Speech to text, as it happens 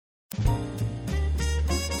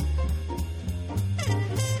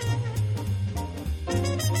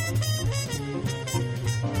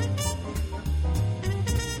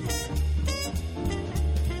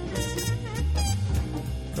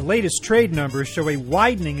latest trade numbers show a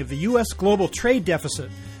widening of the U.S. global trade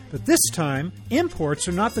deficit, but this time, imports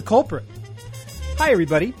are not the culprit. Hi,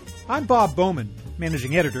 everybody. I'm Bob Bowman,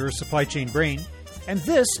 managing editor of Supply Chain Brain, and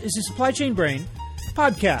this is the Supply Chain Brain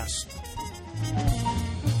podcast.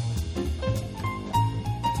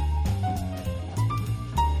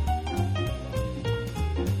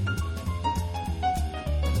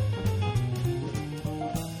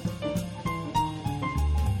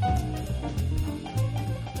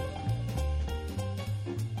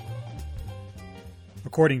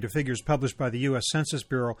 According to figures published by the U.S. Census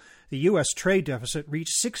Bureau, the U.S. trade deficit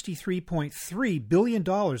reached $63.3 billion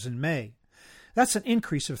in May. That's an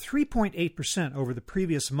increase of 3.8% over the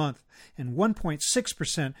previous month and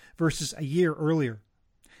 1.6% versus a year earlier.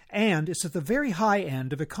 And it's at the very high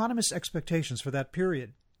end of economists' expectations for that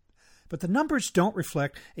period. But the numbers don't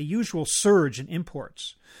reflect a usual surge in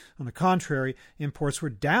imports. On the contrary, imports were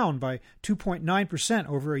down by 2.9%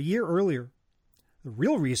 over a year earlier. The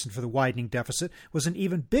real reason for the widening deficit was an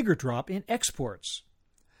even bigger drop in exports.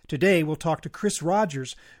 Today, we'll talk to Chris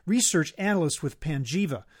Rogers, research analyst with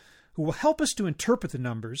Panjiva, who will help us to interpret the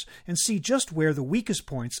numbers and see just where the weakest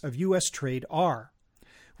points of U.S. trade are.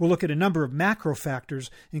 We'll look at a number of macro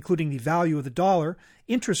factors, including the value of the dollar,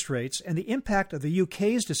 interest rates, and the impact of the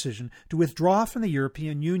UK's decision to withdraw from the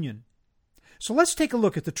European Union. So let's take a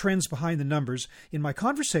look at the trends behind the numbers in my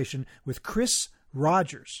conversation with Chris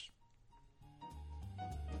Rogers.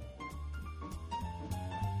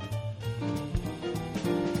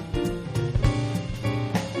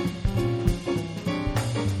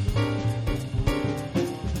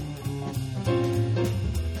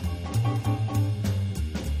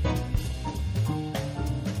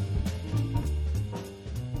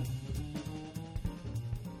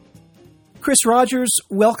 Chris Rogers,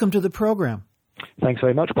 welcome to the program. Thanks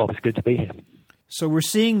very much, Bob. It's good to be here. So we're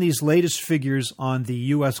seeing these latest figures on the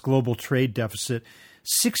U.S. global trade deficit,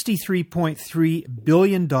 $63.3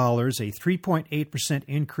 billion, a 3.8%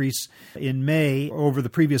 increase in May over the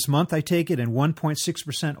previous month, I take it, and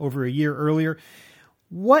 1.6% over a year earlier.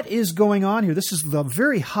 What is going on here? This is the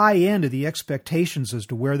very high end of the expectations as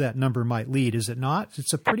to where that number might lead, is it not?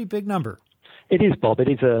 It's a pretty big number. It is, Bob.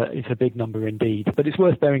 It's a big number indeed. But it's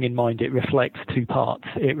worth bearing in mind it reflects two parts.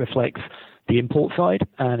 It reflects the import side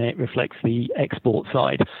and it reflects the export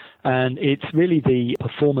side. And it's really the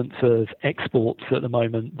performance of exports at the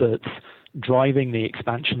moment that's driving the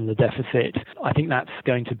expansion of the deficit. I think that's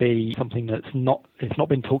going to be something it's not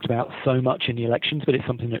been talked about so much in the elections, but it's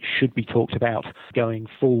something that should be talked about going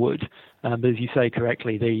forward. But as you say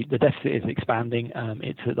correctly, the deficit is expanding.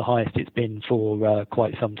 It's at the highest it's been for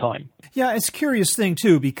quite some time. Yeah, it's a curious thing,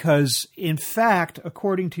 too, because, in fact,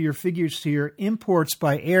 according to your figures here, imports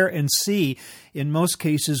by air and sea, in most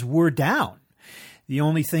cases, were down. The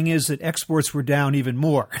only thing is that exports were down even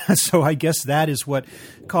more. So I guess that is what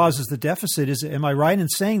causes the deficit. Am I right in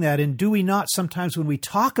saying that? And do we not sometimes when we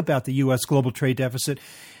talk about the U.S. global trade deficit,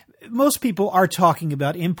 most people are talking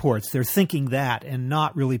about imports. They're thinking that and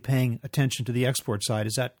not really paying attention to the export side.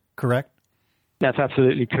 Is that correct? That's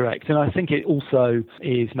absolutely correct. And I think it also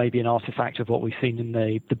is maybe an artifact of what we've seen in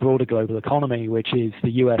the broader global economy, which is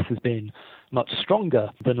the U.S. has been much stronger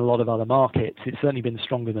than a lot of other markets. It's certainly been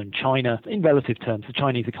stronger than China. In relative terms, the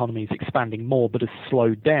Chinese economy is expanding more, but has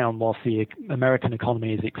slowed down whilst the American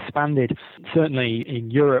economy has expanded. Certainly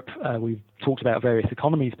in Europe, we've talked about various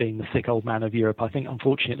economies being the sick old man of Europe. I think,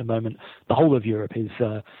 unfortunately, at the moment, the whole of Europe is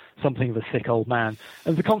something of a sick old man.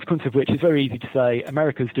 And the consequence of which is very easy to say,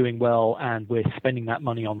 America's doing well and we're spending that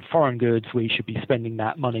money on foreign goods. We should be spending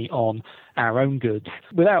that money on our own goods,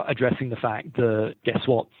 without addressing the fact that, guess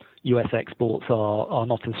what? US exports are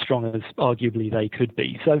not as strong as arguably they could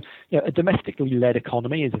be. So, a domestically led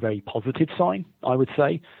economy is a very positive sign, I would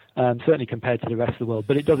say, certainly compared to the rest of the world.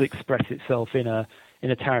 But it does express itself in a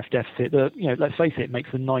tariff deficit that, let's face it, makes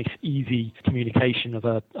a nice, easy communication of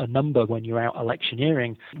a number when you're out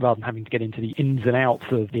electioneering, rather than having to get into the ins and outs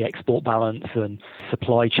of the export balance and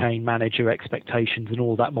supply chain manager expectations and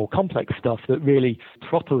all that more complex stuff that really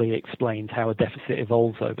properly explains how a deficit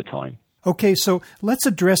evolves over time. Okay, so let's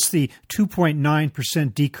address the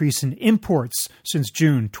 2.9% decrease in imports since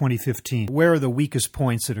June 2015. Where are the weakest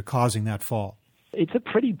points that are causing that fall? It's a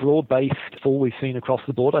pretty broad-based fall we've seen across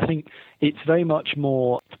the board. I think it's very much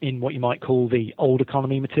more in what you might call the old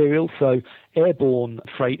economy materials. So airborne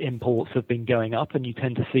freight imports have been going up, and you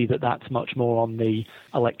tend to see that that's much more on the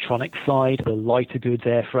electronic side, the lighter goods,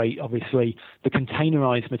 air freight, obviously, the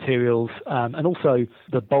containerized materials, and also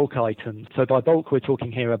the bulk items. So by bulk, we're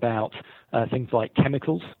talking here about things like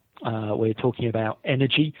chemicals. We're talking about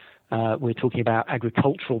energy. We're talking about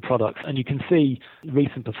agricultural products. And you can see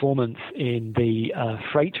recent performance in the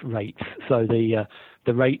freight rates. So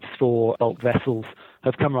the rates for bulk vessels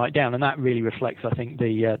have come right down, and that really reflects, I think,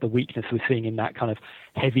 the weakness we're seeing in that kind of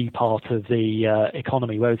heavy part of the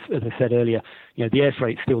economy. Whereas, as I said earlier, the air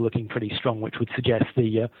freight's still looking pretty strong, which would suggest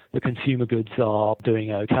the consumer goods are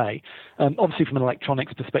doing okay. Obviously, from an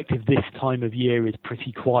electronics perspective, this time of year is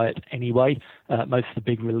pretty quiet anyway. Most of the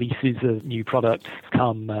big releases of new products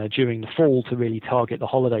come during the fall to really target the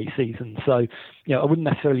holiday season. So, I wouldn't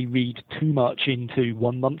necessarily read too much into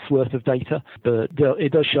 1 month's worth of data, but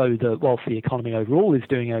it does show that whilst the economy overall is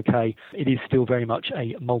doing okay, it is still very much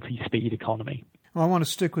a multi-speed economy. Well, I want to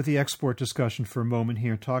stick with the export discussion for a moment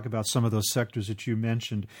here and talk about some of those sectors that you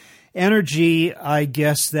mentioned. Energy, I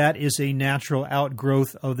guess that is a natural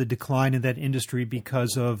outgrowth of the decline in that industry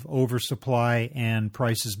because of oversupply and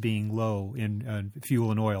prices being low in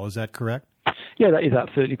fuel and oil. Is that correct? Yeah, that is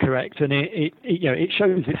absolutely correct, and it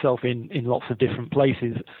shows itself in lots of different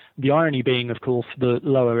places. The irony being, of course, that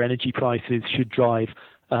lower energy prices should drive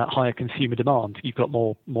higher consumer demand. You've got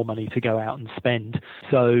more money to go out and spend.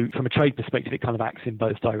 So from a trade perspective, it kind of acts in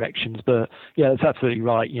both directions. But yeah, that's absolutely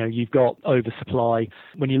right. You've got oversupply.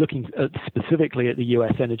 When you're looking specifically at the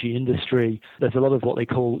US energy industry, there's a lot of what they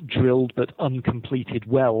call drilled but uncompleted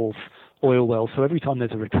wells, oil wells. So every time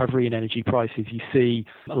there's a recovery in energy prices, you see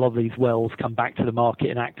a lot of these wells come back to the market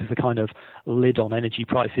and act as a kind of lid on energy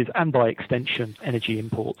prices and, by extension, energy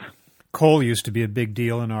imports. Coal used to be a big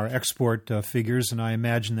deal in our export figures, and I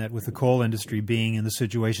imagine that with the coal industry being in the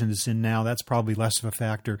situation it's in now, that's probably less of a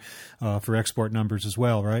factor for export numbers as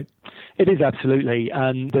well, right? It is, absolutely.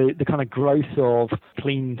 And the kind of growth of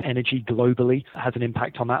clean energy globally has an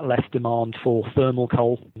impact on that, less demand for thermal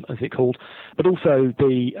coal, as it's called, but also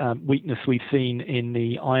the weakness we've seen in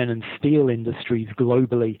the iron and steel industries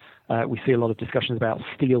globally. We see a lot of discussions about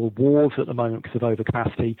steel wars at the moment because of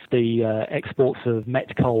overcapacity. The exports of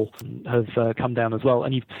met coal have come down as well,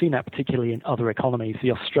 and you've seen that particularly in other economies.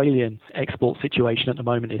 The Australian export situation at the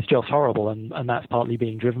moment is just horrible, and that's partly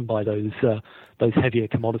being driven by those heavier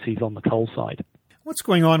commodities on the coal side. What's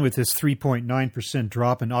going on with this 3.9%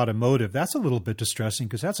 drop in automotive? That's a little bit distressing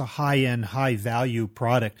because that's a high-end, high-value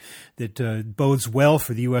product that bodes well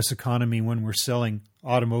for the U.S. economy when we're selling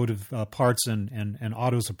automotive parts and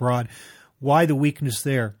autos abroad. Why the weakness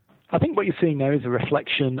there? I think what you're seeing there is a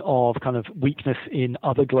reflection of kind of weakness in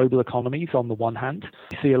other global economies on the one hand.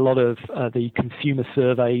 You see a lot of the consumer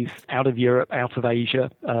surveys out of Europe, out of Asia,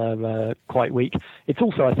 quite weak. It's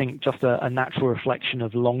also, I think, just a natural reflection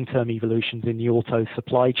of long-term evolutions in the auto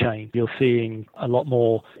supply chain. You're seeing a lot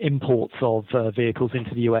more imports of vehicles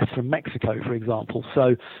into the US from Mexico, for example.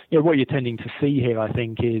 So, what you're tending to see here, I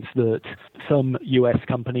think, is that some US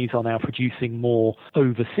companies are now producing more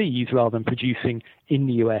overseas rather than producing in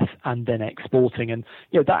the US and then exporting. And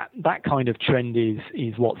that kind of trend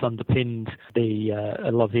is what's underpinned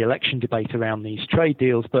a lot of the election debate around these trade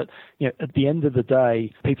deals. But at the end of the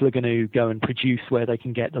day, people are going to go and produce where they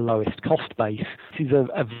can get the lowest cost base. This is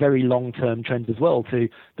a very long-term trend as well to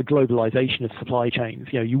the globalization of supply chains.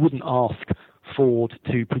 You wouldn't ask Ford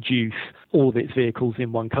to produce all of its vehicles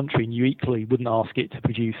in one country, and you equally wouldn't ask it to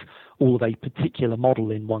produce all of a particular model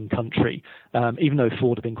in one country, even though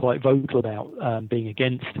Ford have been quite vocal about being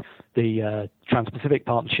against the Trans-Pacific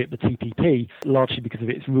Partnership, the TPP, largely because of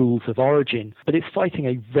its rules of origin. But it's fighting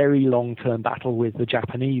a very long-term battle with the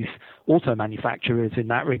Japanese auto manufacturers in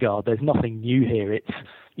that regard. There's nothing new here. It's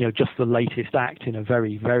just the latest act in a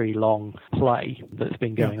very, very long play that's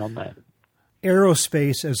been going on there.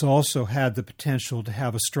 Aerospace has also had the potential to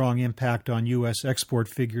have a strong impact on U.S. export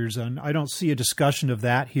figures, and I don't see a discussion of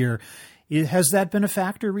that here. Has that been a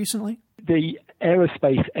factor recently? The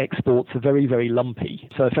aerospace exports are very, very lumpy.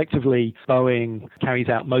 So effectively, Boeing carries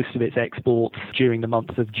out most of its exports during the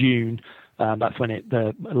month of June. That's when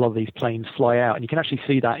a lot of these planes fly out. And you can actually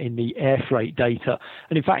see that in the air freight data.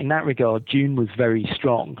 And in fact, in that regard, June was very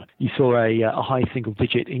strong. You saw a high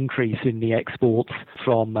single-digit increase in the exports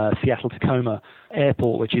from Seattle-Tacoma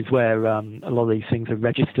Airport, which is where a lot of these things are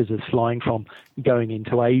registered as flying from, going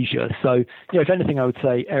into Asia. So, if anything, I would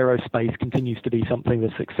say aerospace continues to be something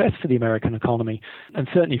of a success for the American economy. And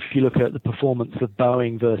certainly if you look at the performance of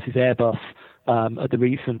Boeing versus Airbus, at the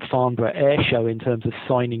recent Farnborough Air Show in terms of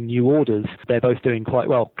signing new orders, they're both doing quite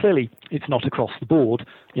well. Clearly, it's not across the board.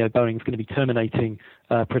 Boeing's going to be terminating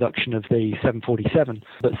production of the 747,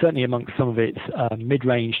 but certainly amongst some of its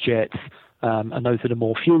mid-range jets and those that are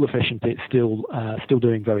more fuel efficient, it's still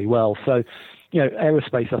doing very well. So,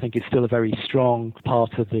 aerospace, I think, is still a very strong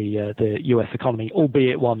part of the U.S. economy,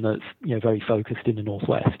 albeit one that's very focused in the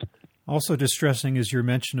Northwest. Also distressing is your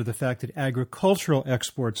mention of the fact that agricultural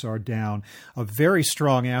exports are down, a very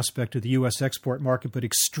strong aspect of the U.S. export market, but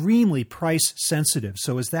extremely price sensitive.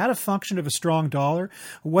 So is that a function of a strong dollar?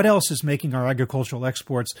 What else is making our agricultural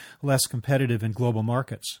exports less competitive in global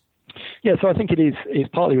markets? Yeah, so I think it is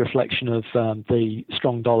partly a reflection of the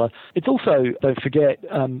strong dollar. It's also, don't forget,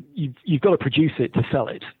 you've got to produce it to sell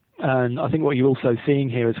it. And I think what you're also seeing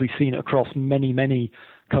here, as we've seen across many, many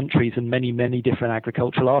countries and many, many different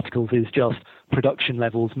agricultural articles, is just production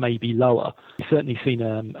levels may be lower. We've certainly seen,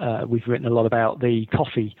 we've written a lot about the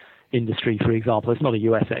coffee industry, for example. It's not a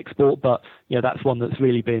US export, but that's one that's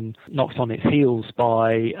really been knocked on its heels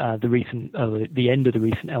by the end of the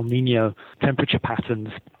recent El Nino temperature patterns.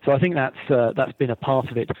 So I think that's been a part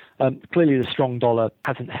of it. Clearly, the strong dollar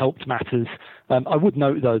hasn't helped matters. I would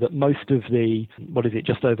note, though, that most of the,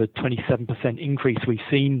 just over 27% increase we've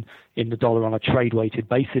seen in the dollar on a trade-weighted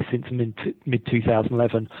basis since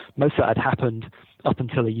mid-2011, most of that had happened up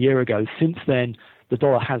until a year ago. Since then, the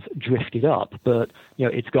dollar has drifted up, but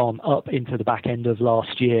it's gone up into the back end of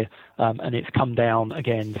last year, and it's come down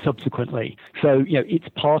again subsequently. So it's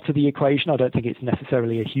part of the equation. I don't think it's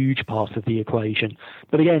necessarily a huge part of the equation.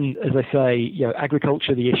 But again, as I say,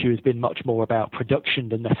 agriculture, the issue has been much more about production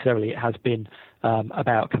than necessarily it has been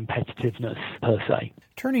about competitiveness per se.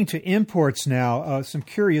 Turning to imports now, some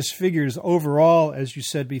curious figures. Overall, as you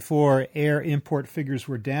said before, air import figures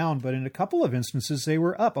were down, but in a couple of instances they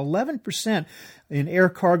were up. 11% in air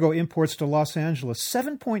cargo imports to Los Angeles,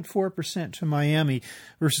 7.4% to Miami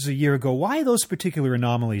versus a year ago. Why those particular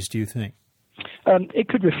anomalies, do you think? It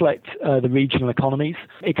could reflect the regional economies.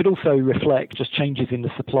 It could also reflect just changes in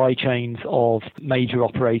the supply chains of major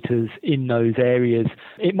operators in those areas.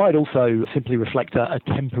 It might also simply reflect a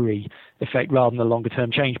temporary effect rather than a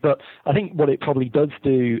longer-term change. But I think what it probably does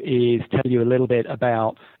do is tell you a little bit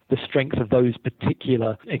about the strength of those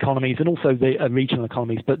particular economies and also the regional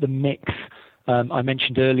economies, but the mix. I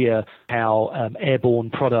mentioned earlier how airborne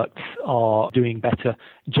products are doing better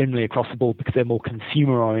generally across the board because they're more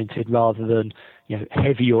consumer-oriented rather than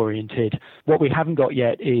heavy-oriented. What we haven't got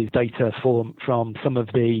yet is data from some of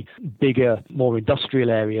the bigger, more industrial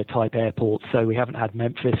area type airports. So we haven't had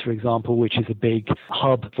Memphis, for example, which is a big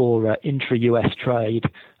hub for intra-US trade.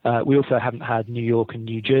 We also haven't had New York and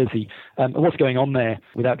New Jersey. And what's going on there,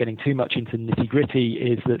 without getting too much into nitty-gritty,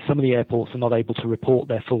 is that some of the airports are not able to report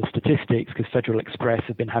their full statistics because Federal Express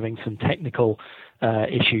have been having some technical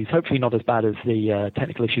issues, hopefully not as bad as the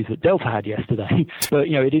technical issues that Delta had yesterday. But,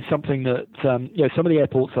 it is something that, some of the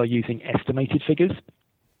airports are using estimated figures.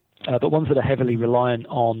 But ones that are heavily reliant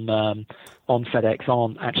on FedEx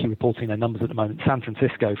aren't actually reporting their numbers at the moment. San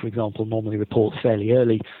Francisco, for example, normally reports fairly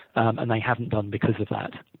early, and they haven't done because of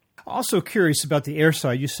that. Also curious about the air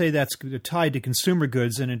side. You say that's tied to consumer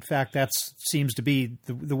goods, and in fact, that seems to be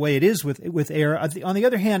the way it is with air. On the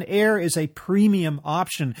other hand, air is a premium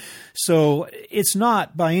option, so it's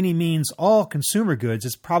not by any means all consumer goods.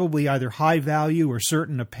 It's probably either high value or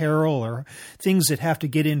certain apparel or things that have to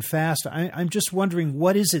get in fast. I'm just wondering,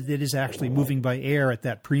 what is it that is actually moving by air at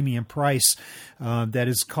that premium price that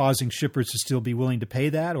is causing shippers to still be willing to pay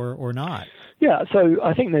that or not? Yeah, so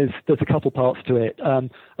I think there's a couple parts to it.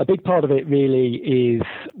 A big part of it really is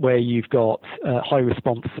where you've got high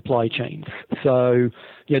response supply chains. So,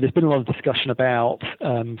 there's been a lot of discussion about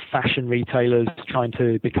fashion retailers trying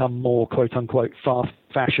to become more quote unquote fast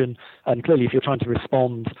fashion. And clearly, if you're trying to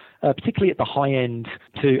respond, particularly at the high end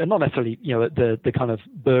to, and not necessarily, at the kind of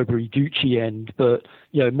Burberry Gucci end, but,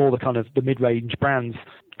 more the kind of the mid-range brands,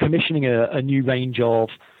 commissioning a new range of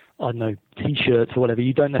T-shirts or whatever,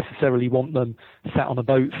 you don't necessarily want them sat on a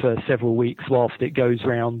boat for several weeks whilst it goes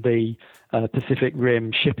around the Pacific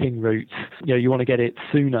Rim shipping routes. You want to get it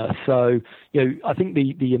sooner. So, I think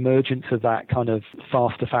the emergence of that kind of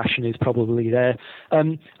faster fashion is probably there.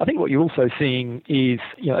 I think what you're also seeing is,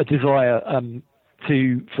 a desire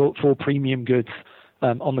for premium goods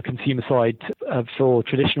on the consumer side for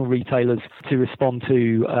traditional retailers to respond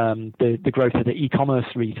to the growth of the e-commerce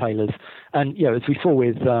retailers. And, as we saw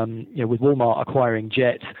with Walmart acquiring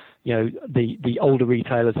Jet, the older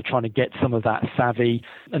retailers are trying to get some of that savvy.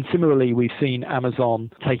 And similarly, we've seen Amazon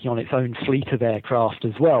taking on its own fleet of aircraft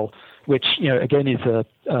as well, which, again, is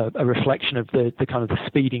a reflection of the kind of the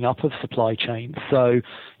speeding up of supply chains. So,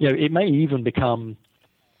 it may even become,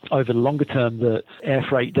 over the longer term, that air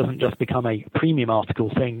freight doesn't just become a premium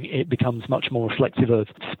article thing, it becomes much more reflective of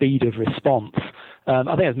speed of response. I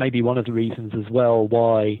think that's maybe one of the reasons as well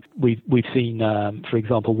why we've seen, for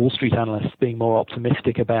example, Wall Street analysts being more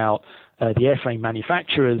optimistic about the airframe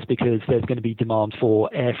manufacturers because there's going to be demand for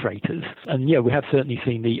air freighters. And we have certainly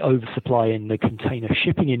seen the oversupply in the container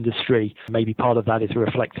shipping industry. Maybe part of that is a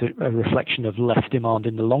reflection of less demand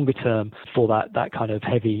in the longer term for that kind of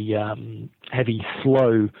heavy,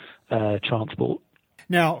 slow transport.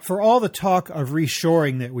 Now, for all the talk of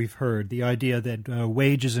reshoring that we've heard, the idea that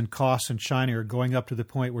wages and costs in China are going up to the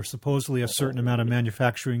point where supposedly a certain amount of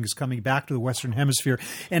manufacturing is coming back to the Western Hemisphere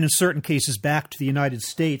and in certain cases back to the United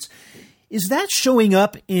States, is that showing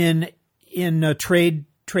up in trade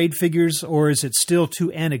figures, or is it still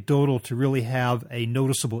too anecdotal to really have a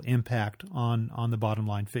noticeable impact on the bottom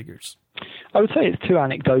line figures? I would say it's too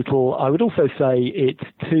anecdotal. I would also say it's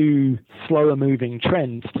too slower moving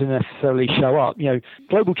trends to necessarily show up.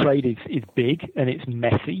 Global trade is big and it's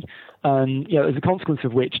messy. And, as a consequence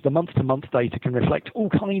of which the month-to-month data can reflect all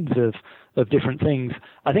kinds of different things.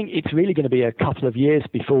 I think it's really going to be a couple of years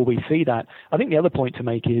before we see that. I think the other point to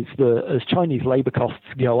make is that as Chinese labor costs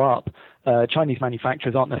go up, Chinese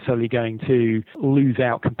manufacturers aren't necessarily going to lose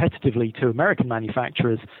out competitively to American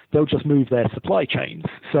manufacturers. They'll just move their supply chains.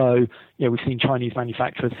 So, we've seen Chinese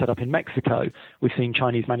manufacturers set up in Mexico. We've seen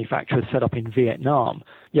Chinese manufacturers set up in Vietnam.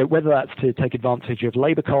 Whether that's to take advantage of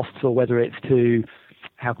labor costs or whether it's to,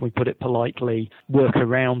 how can we put it politely, work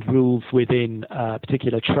around rules within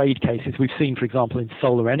particular trade cases. We've seen, for example, in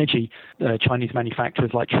solar energy, Chinese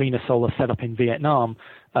manufacturers like Trina Solar set up in Vietnam,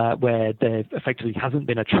 where there effectively hasn't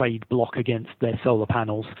been a trade block against their solar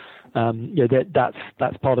panels.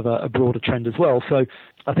 That's part of a broader trend as well. So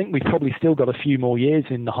I think we've probably still got a few more years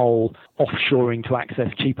in the whole offshoring to access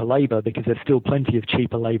cheaper labor, because there's still plenty of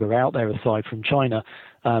cheaper labor out there aside from China,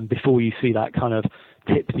 before you see that kind of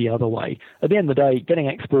tip the other way. At the end of the day, getting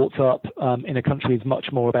exports up in a country is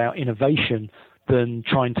much more about innovation than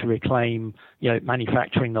trying to reclaim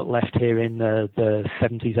manufacturing that left here in the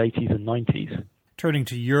 70s, 80s, and 90s. Turning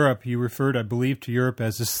to Europe, you referred, I believe, to Europe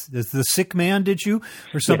as the sick man, did you?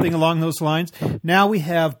 Or something along those lines. Now we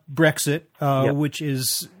have Brexit, which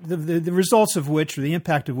is the results of which, or the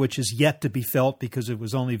impact of which, is yet to be felt because it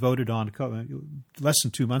was only voted on less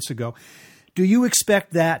than 2 months ago. Do you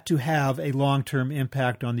expect that to have a long-term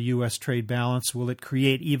impact on the U.S. trade balance? Will it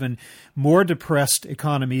create even more depressed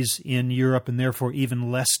economies in Europe and therefore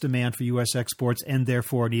even less demand for U.S. exports and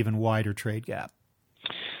therefore an even wider trade gap?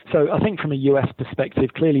 So I think from a US perspective,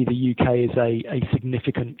 clearly the UK is a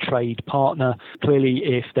significant trade partner. Clearly,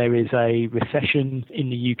 if there is a recession in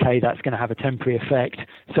the UK, that's going to have a temporary effect.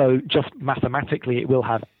 So just mathematically, it will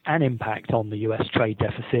have an impact on the US trade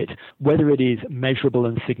deficit. Whether it is measurable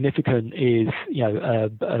and significant is,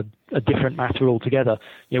 a different matter altogether.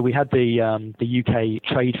 We had the UK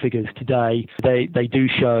trade figures today. They do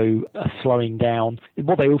show a slowing down.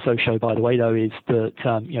 What they also show, by the way, though, is that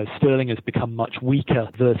sterling has become much weaker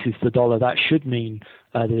versus the dollar. That should mean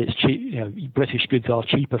that it's cheap. British goods are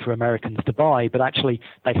cheaper for Americans to buy, but actually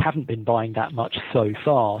they haven't been buying that much so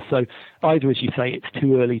far. So either, as you say, it's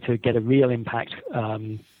too early to get a real impact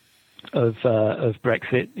of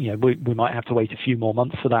Brexit. We might have to wait a few more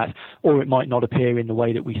months for that, or it might not appear in the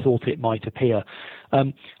way that we thought it might appear.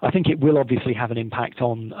 I think it will obviously have an impact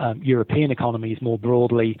on European economies more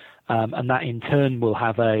broadly, and that in turn will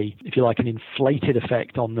have an inflated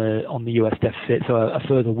effect on the US deficit. So a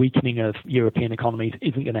further weakening of European economies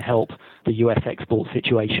isn't going to help the US export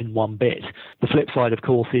situation one bit. The flip side, of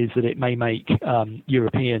course, is that it may make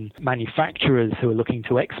European manufacturers who are looking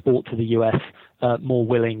to export to the US more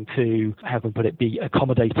willing to, be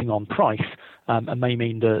accommodating on price, and may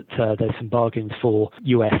mean that there's some bargains for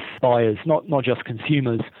US buyers, not just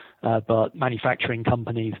consumers, but manufacturing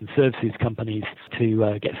companies and services companies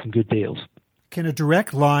to get some good deals. Can a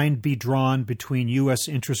direct line be drawn between U.S.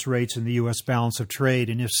 interest rates and the U.S. balance of trade?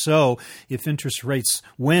 And if so, if interest rates,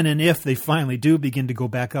 when and if they finally do begin to go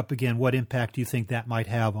back up again, what impact do you think that might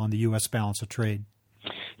have on the U.S. balance of trade?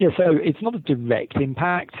 Yeah, so it's not a direct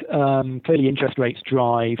impact. Clearly, interest rates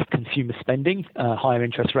drive consumer spending. Higher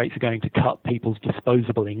interest rates are going to cut people's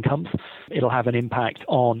disposable incomes. It'll have an impact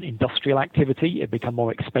on industrial activity. It'll become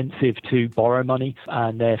more expensive to borrow money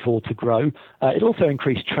and therefore to grow. It'll also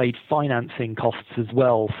increase trade financing costs as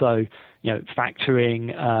well. So,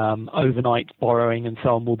 factoring, overnight borrowing and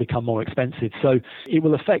so on will become more expensive. So it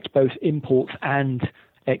will affect both imports and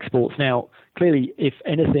exports. Now, clearly, if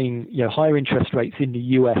anything, higher interest rates in the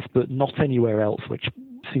US, but not anywhere else, which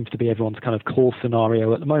seems to be everyone's kind of core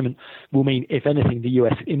scenario at the moment, will mean, if anything, the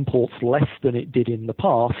US imports less than it did in the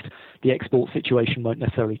past. The export situation won't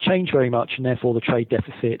necessarily change very much, and therefore the trade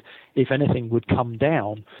deficit, if anything, would come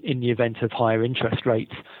down in the event of higher interest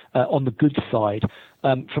rates on the goods side.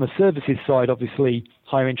 From a services side, obviously,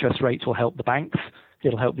 higher interest rates will help the banks.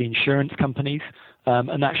 It'll help the insurance companies.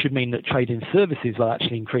 and that should mean that trade in services will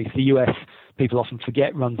actually increase. The US, people often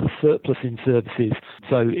forget, runs a surplus in services,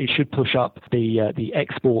 so it should push up the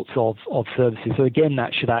exports of services. So again,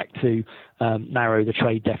 that should act to narrow the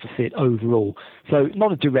trade deficit overall. So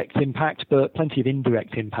not a direct impact, but plenty of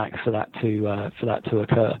indirect impacts for that to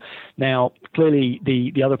occur. Now, clearly,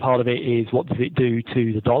 the other part of it is, what does it do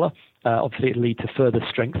to the dollar? Obviously, it'll lead to further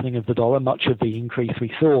strengthening of the dollar. Much of the increase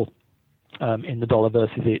we saw in the dollar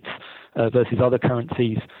versus other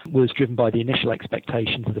currencies was driven by the initial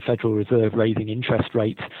expectations of the Federal Reserve raising interest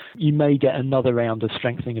rates. You may get another round of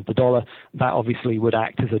strengthening of the dollar. That obviously would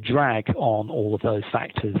act as a drag on all of those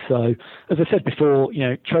factors. So, as I said before,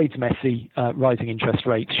 trade's messy. Rising interest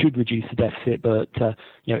rates should reduce the deficit, but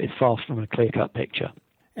it's far from a clear-cut picture.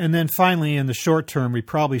 And then finally, in the short term, we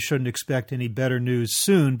probably shouldn't expect any better news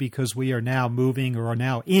soon, because we are now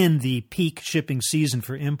in the peak shipping season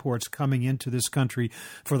for imports coming into this country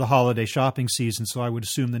for the holiday shopping season. So I would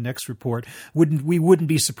assume the next report we wouldn't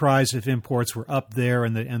be surprised if imports were up there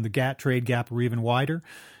and the trade gap were even wider.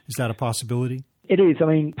 Is that a possibility? It is. I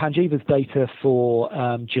mean, Panjiva's data for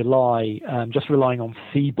July, just relying on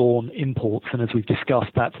seaborne imports, and as we've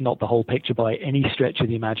discussed, that's not the whole picture by any stretch of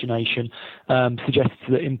the imagination, suggests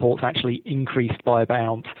that imports actually increased by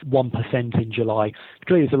about 1% in July.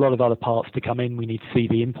 Clearly, there's a lot of other parts to come in. We need to see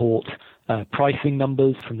the import pricing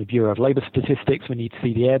numbers from the Bureau of Labour Statistics. We need to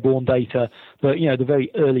see the airborne data. But, the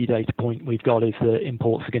very early data point we've got is that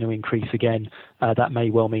imports are going to increase again. That may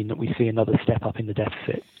well mean that we see another step up in the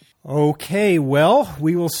deficit. Okay, well,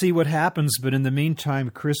 we will see what happens. But in the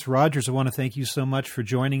meantime, Chris Rogers, I want to thank you so much for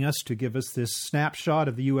joining us to give us this snapshot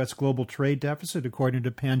of the U.S. global trade deficit according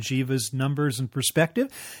to Panjiva's numbers and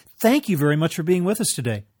perspective. Thank you very much for being with us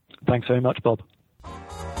today. Thanks very much, Bob.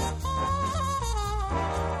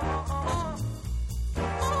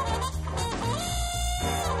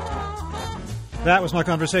 That was my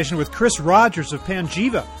conversation with Chris Rogers of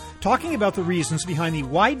Panjiva, talking about the reasons behind the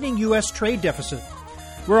widening U.S. trade deficit.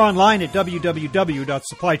 We're online at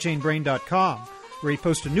www.supplychainbrain.com, where we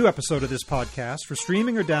post a new episode of this podcast for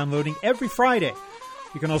streaming or downloading every Friday.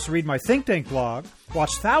 You can also read my Think Tank blog,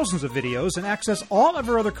 watch thousands of videos, and access all of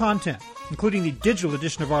our other content, including the digital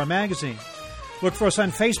edition of our magazine. Look for us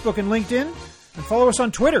on Facebook and LinkedIn, and follow us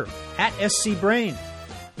on Twitter @SCBrain.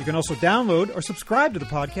 You can also download or subscribe to the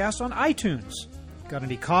podcast on iTunes. Got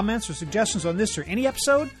any comments or suggestions on this or any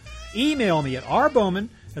episode? Email me at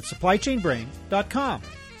rbowman@supplychainbrain.com.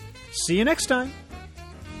 See you next time.